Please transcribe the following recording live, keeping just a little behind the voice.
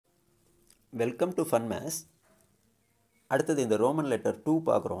Welcome to fun maths. அடுத்தது இந்த Roman letter 2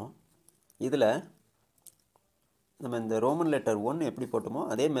 பார்க்குறோம். இதில் நம்ம இந்த ரோமன் லெட்டர் 1 எப்படி போட்டோமோ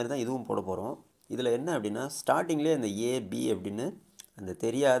அதே மாதிரி தான் இதுவும் போட போகிறோம். இதில் என்ன அப்படின்னா ஸ்டார்டிங்லேயே அந்த ஏ பி அப்படின்னு அந்த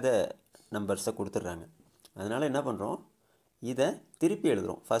தெரியாத நம்பர்ஸை கொடுத்துட்றாங்க. அதனால் என்ன பண்ணுறோம், இதை திருப்பி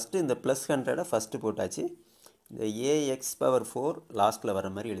எழுதுகிறோம். ஃபஸ்ட்டு இந்த +100 ஃபஸ்ட்டு போட்டாச்சு. இந்த AX⁴ லாஸ்ட்டில் வர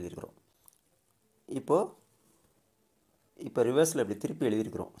மாதிரி எழுதியிருக்கிறோம். இப்போ ரிவர்ஸில் இப்படி திருப்பி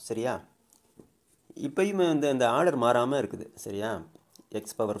எழுதியிருக்கிறோம். சரியா? இப்போயுமே வந்து அந்த ஆர்டர் மாறாமல் இருக்குது. சரியா?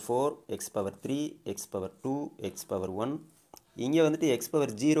 X⁴, X⁴, X⁴2, X⁴1. இங்கே வந்துட்டு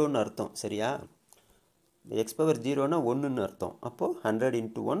X⁴0ன்னு அர்த்தம். சரியா? X⁴0னா 1ன்னு அர்த்தம். அப்போது 100 ×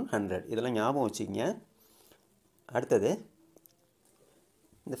 1 100. இதெல்லாம் ஞாபகம் வச்சுக்கிங்க. அடுத்தது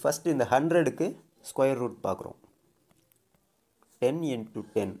இந்த ஃபஸ்ட்டு இந்த 100க்கு ஸ்கொயர் ரூட் பார்க்குறோம். 10 ×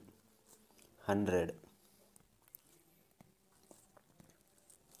 10 100.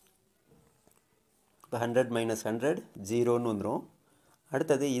 இப்போ 100 - 100 0ன்னு வந்துடும்.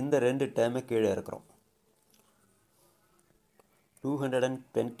 அடுத்தது இந்த ரெண்டு டேர்மை கீழே இருக்கிறோம்.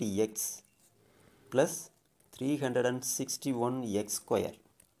 220x + 361x².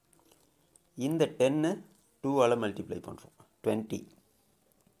 இந்த 10 2ஆல் மல்டிப்ளை பண்ணுறோம். 20.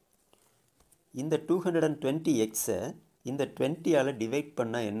 இந்த 220xஐ இந்த 20ஆல் டிவைட்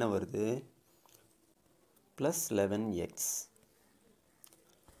பண்ணால் என்ன வருது? +11x.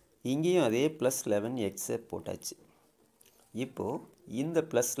 இங்கேயும் அதே +11xஐ போட்டாச்சு. இப்போது இந்த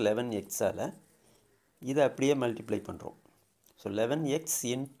 +11xஆல் இதை அப்படியே மல்டிப்ளை பண்ணுறோம். So 11x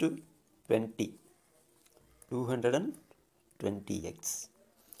 × 20 220x.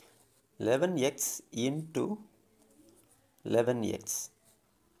 11x × 11x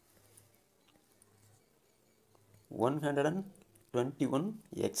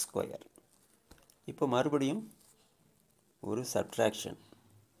 121x². இப்போ மறுபடியும் ஒரு சப்ட்ராக்ஷன்.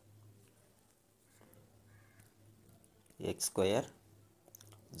 x²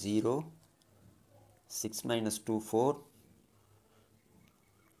 0 6 - 2 4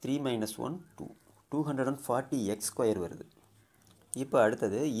 3 - 1 2 240x² வருது. இப்போ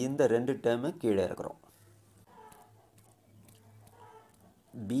அடுத்தது இந்த ரெண்டு டேர்மை கீழே இருக்கிறோம்.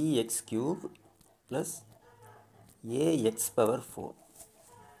 bx³ + ax⁴.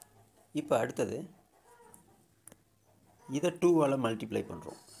 இப்போ அடுத்தது இதை 2ஆல் மல்டிப்ளை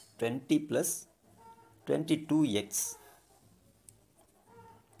பண்ணுறோம். 20 + 22x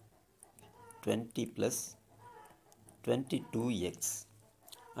 20 + 22x.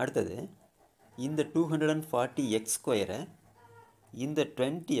 அடுத்தது இந்த 240x² இந்த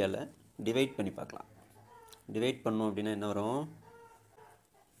 20ஆல் டிவைட் பண்ணி பார்க்கலாம். டிவைட் பண்ணோம் அப்படின்னா என்ன வரும்?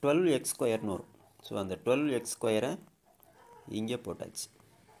 12x² வரும். ஸோ அந்த 12x² இங்கே போட்டாச்சு.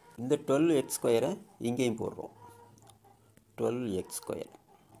 இந்த 12x² இங்கேயும் போடுறோம். 12x².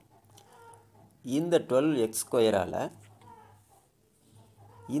 இந்த 12x²ஆல்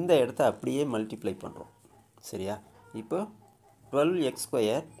இந்த இடத்த அப்படியே மல்டிப்ளை பண்ணுறோம். சரியா? இப்போ 12x² ×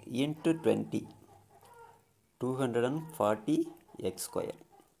 20 240x².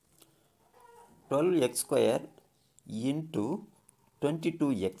 12x² ×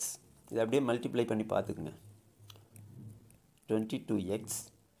 22x. இதை அப்படியே மல்டிப்ளை பண்ணி பார்த்துக்குங்க. 22x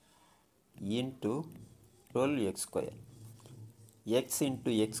 × 12x². x ×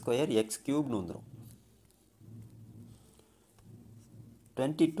 x² x³ வந்துடும்.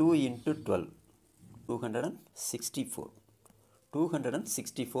 22 × 12 264.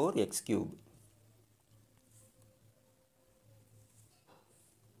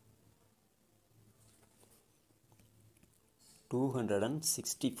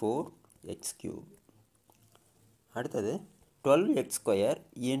 264x³. அடுத்தது 12x²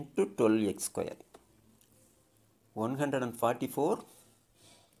 × 12x². 144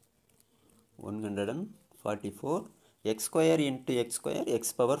 x² × x²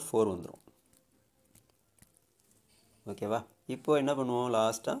 x⁴ வந்துடும். ஓகேவா? இப்போ என்ன பண்ணுவோம்?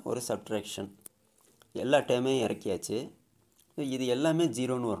 லாஸ்ட்டாக ஒரு சப்ட்ராக்ஷன். எல்லா டைமையும் இறக்கியாச்சு. இது எல்லாமே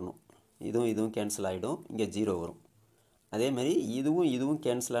 0ன்னு வரணும். இதுவும் கேன்சல் ஆகிடும். இங்கே 0 வரும். அதே மாதிரி இதுவும்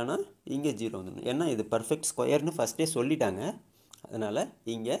கேன்சல் ஆனால் இங்கே 0 வந்துடும். ஏன்னா இது பர்ஃபெக்ட் ஸ்கொயர்னு ஃபஸ்ட்டே சொல்லிட்டாங்க. அதனால்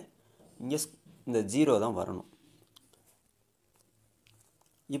இங்கே இந்த 0 தான் வரணும்.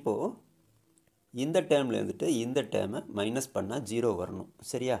 இப்போது இந்த டேர்மில் இருந்துட்டு இந்த டேர்மை மைனஸ் பண்ணால் 0 வரணும்.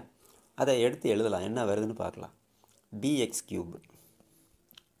 சரியா? அதை எடுத்து எழுதலாம். என்ன வருதுன்னு பார்க்கலாம். bx³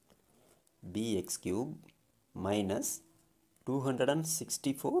 -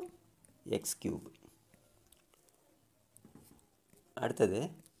 264x³. அடுத்தது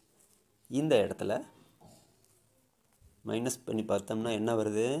இந்த இடத்துல மைனஸ் பண்ணி பார்த்தோம்னா என்ன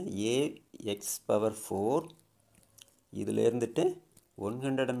வருது? ax⁴ இதில் இருந்துட்டு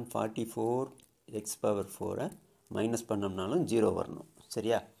 144 x பவர் 4 மைனஸ் பண்ணோம்னாலும் 0 வரணும்.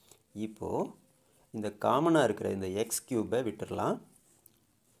 சரியா? இப்போது இந்த காமனாக இருக்கிற இந்த எக்ஸ் கியூபை விட்டுடலாம்.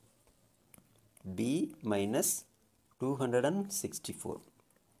 b மைனஸ் 264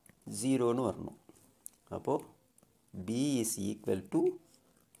 ஜீரோன்னு வரணும். அப்போது b is equal to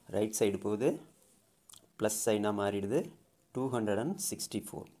right side போகுது ப்ளஸ் சைனாக மாறிடுது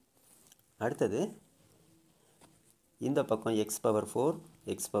 264. அடுத்தது இந்த பக்கம் எக்ஸ் பவர்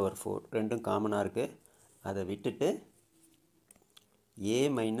 4 ரெண்டும் காமனாக இருக்குது. அதை விட்டுட்டு a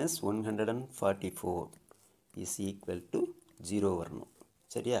minus 144 is equal to 0 வரணும்.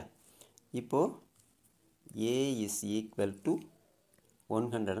 சரியா? இப்போது a இஸ் ஈக்குவல் டு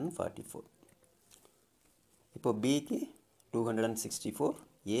 144. இப்போது bக்கு 264,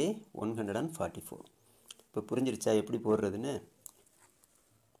 a 144. இப்போ புரிஞ்சிருச்சா எப்படி போடுறதுன்னு?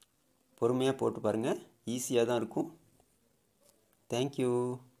 பொறுமையாக போட்டு பாருங்கள், ஈஸியாக தான் இருக்கும். தேங்க்யூ.